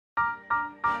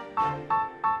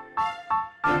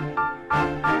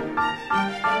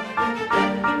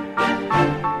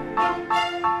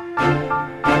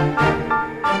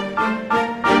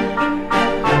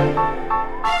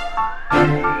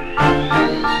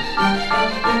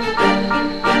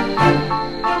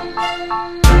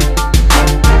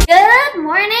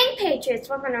Patriots.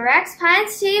 Welcome to Rex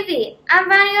Pines TV. I'm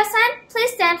Bonnie Yosan.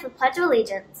 Please stand for Pledge of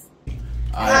Allegiance.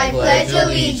 I pledge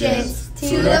allegiance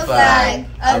to the flag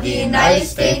of the United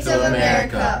States of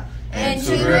America and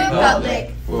to the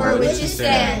republic for which it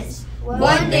stands,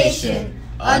 one nation,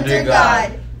 under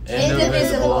God,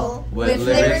 indivisible, with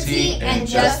liberty and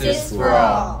justice for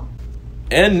all.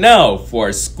 And now for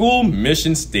our school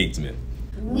mission statement.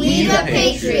 We the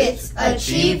Patriots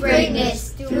achieve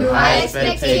greatness through high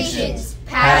expectations,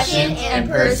 passion, and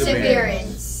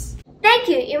perseverance. Thank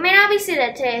you. You may now be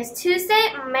seated. Today is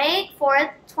Tuesday, May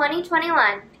 4th,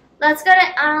 2021. Let's go to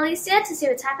Annalisa to see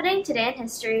what's happening today in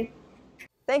history.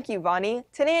 Thank you, Bonnie.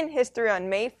 Today in history on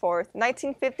May 4th,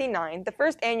 1959, the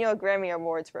first annual Grammy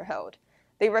Awards were held.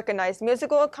 They recognized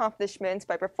musical accomplishments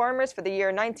by performers for the year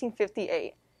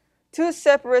 1958. Two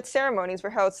separate ceremonies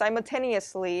were held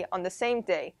simultaneously on the same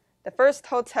day, the first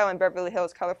hotel in Beverly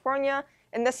Hills, California,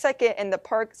 and the second in the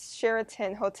Park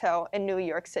Sheraton Hotel in New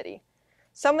York City.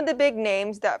 Some of the big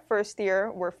names that first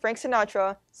year were Frank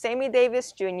Sinatra, Sammy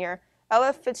Davis Jr.,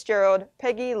 Ella Fitzgerald,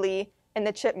 Peggy Lee, and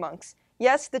the Chipmunks.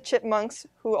 Yes, the Chipmunks,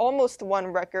 who almost won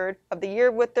Record of the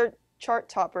Year with their chart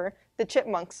topper, the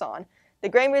Chipmunk song. The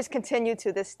Grammys continue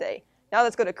to this day. Now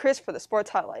let's go to Chris for the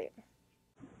sports highlight.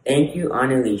 Thank you,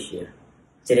 Annalisa.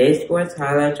 Today's sports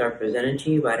highlights are presented to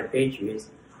you by the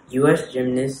Patriots. U.S.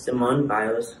 gymnast Simone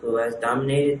Biles, who has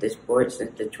dominated the sport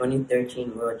since the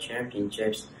 2013 World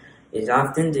Championships, is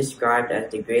often described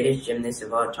as the greatest gymnast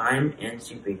of all time and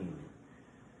superhuman.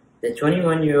 The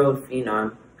 21-year-old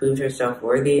phenom proved herself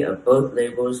worthy of both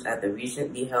labels at the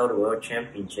recently held World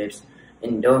Championships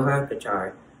in Doha,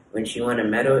 Qatar, when she won a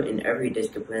medal in every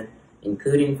discipline,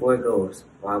 including 4 golds,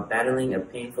 while battling a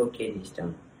painful kidney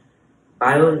stone.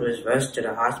 Biles was rushed to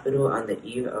the hospital on the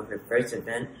eve of her first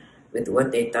event with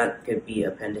what they thought could be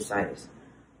appendicitis.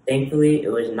 Thankfully, it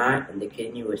was not, and the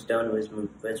kidney stone was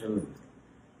removed.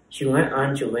 She went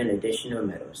on to win additional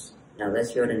medals. Now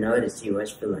let's go to Noah to see what's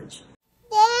for lunch.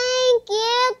 Thank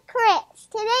you, Chris.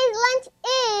 Today's lunch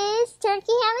is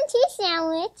turkey ham and cheese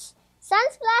sandwich,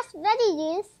 Sunsplash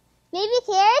veggie juice, baby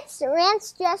carrots,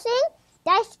 ranch dressing,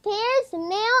 diced pears,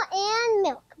 mayo, and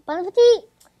milk. Bon appetit.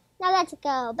 Now let's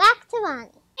go back to Bonnie.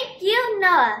 Thank you,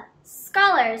 Noah.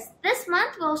 Scholars, this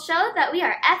month will show that we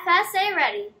are FSA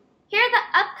ready. Here are the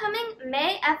upcoming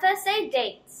May FSA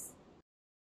dates.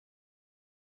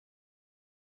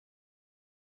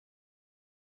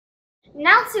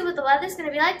 Now let's see what the weather's going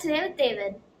to be like today with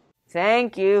David.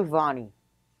 Thank you, Vonnie.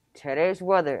 Today's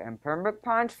weather in Pembroke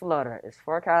Pines, Florida is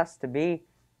forecast to be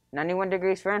 91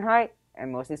 degrees Fahrenheit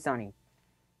and mostly sunny.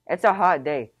 It's a hot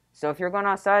day, so if you're going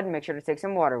outside, make sure to take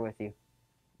some water with you.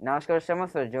 Now let's go to someone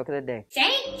for the joke of the day.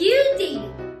 Thank you,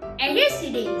 David. And here's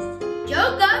today's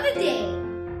joke of the day.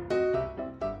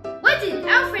 What did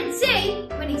Alfred say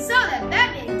when he saw that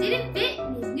Batman didn't fit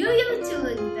in his new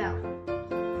utility belt?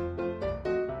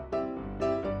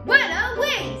 What a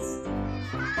waste!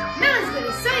 Now let's go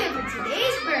to Sonia for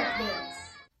today's birthdays.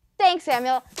 Thanks,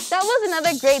 Samuel. That was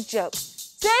another great joke.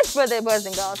 Today's birthday boys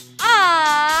and girls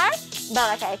are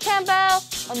Malachi Campbell,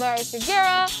 Amari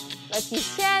Figueroa, Latif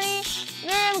Shani,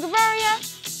 Miriam Gavaria,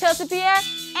 Chelsea Pierre,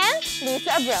 and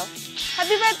Lisa Abreu.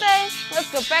 Happy birthday! Let's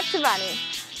go back to Bonnie.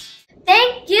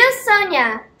 Thank you,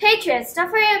 Sonia. Patriots, don't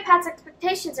forget your past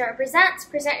expectations or presents.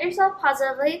 Present yourself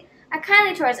positively, act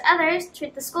kindly towards others,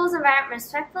 treat the school's environment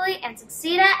respectfully, and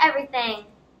succeed at everything.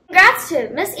 Congrats to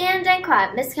Miss Ian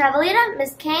Danquat, Miss Cavalita,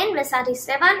 Miss Kane, Miss Auntie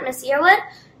Esteban, Miss Yearwood,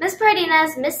 Miss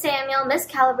Pardinez, Miss Samuel, Miss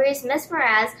Calabrese, Miss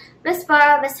Moraz, Miss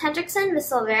Barrow, Miss Hendrickson, Miss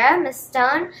Silvera, Miss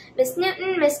Stone, Miss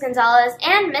Newton, Miss Gonzalez,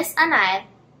 and Miss Anaya.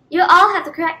 You all have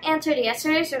the correct answer to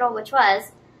yesterday's riddle, which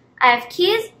was, I have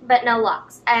keys, but no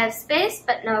locks. I have space,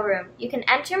 but no room. You can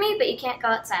enter me, but you can't go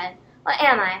outside. What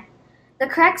am I? The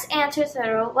correct answer to the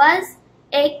riddle was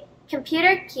a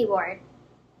computer keyboard.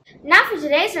 Now for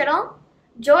today's riddle.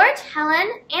 George,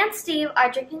 Helen, and Steve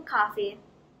are drinking coffee.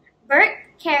 Bert,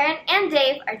 Karen, and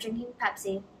Dave are drinking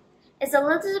Pepsi. Is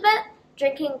Elizabeth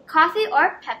drinking coffee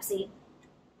or Pepsi?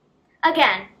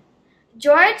 Again,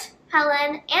 George,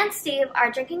 Helen, and Steve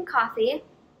are drinking coffee.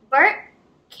 Bert,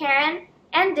 Karen,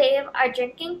 and Dave are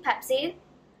drinking Pepsi.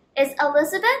 Is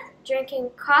Elizabeth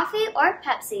drinking coffee or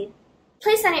Pepsi?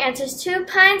 Please send your answers to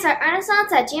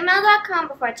pinesartrenaissance@gmail.com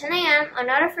before 10 a.m. in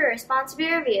order for your response to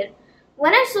be reviewed.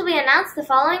 Winners will be announced the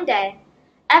following day.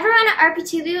 Everyone at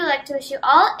RPTV would like to wish you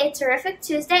all a terrific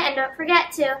Tuesday, and don't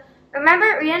forget to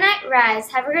remember, reunite, rise.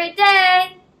 Have a great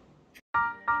day!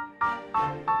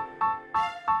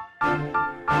 Thank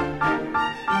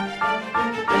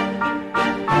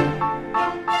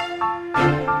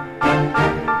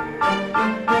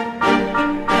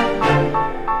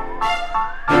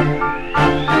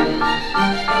you.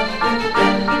 Bye.